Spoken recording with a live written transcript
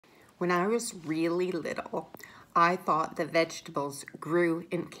When I was really little, I thought that vegetables grew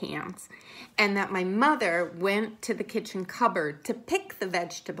in cans and that my mother went to the kitchen cupboard to pick the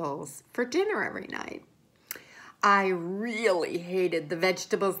vegetables for dinner every night. I really hated the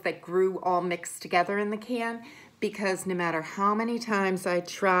vegetables that grew all mixed together in the can because no matter how many times I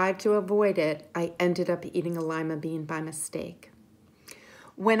tried to avoid it, I ended up eating a lima bean by mistake.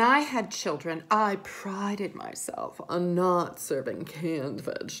 When I had children, I prided myself on not serving canned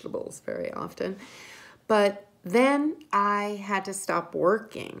vegetables very often. But then I had to stop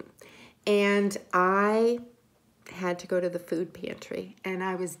working and I had to go to the food pantry and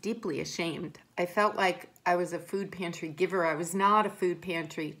I was deeply ashamed. I felt like I was a food pantry giver. I was not a food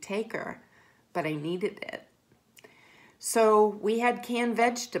pantry taker, but I needed it. So we had canned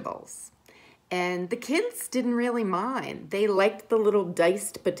vegetables. And the kids didn't really mind. They liked the little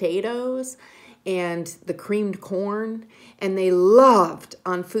diced potatoes and the creamed corn. And they loved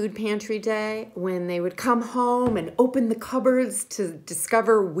on Food Pantry Day when they would come home and open the cupboards to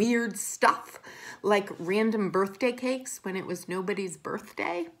discover weird stuff like random birthday cakes when it was nobody's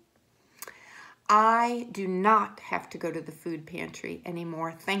birthday. I do not have to go to the food pantry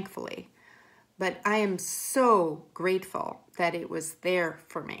anymore, thankfully. But I am so grateful that it was there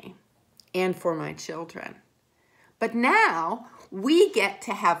for me and for my children. But now we get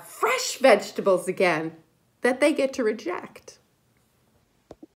to have fresh vegetables again that they get to reject.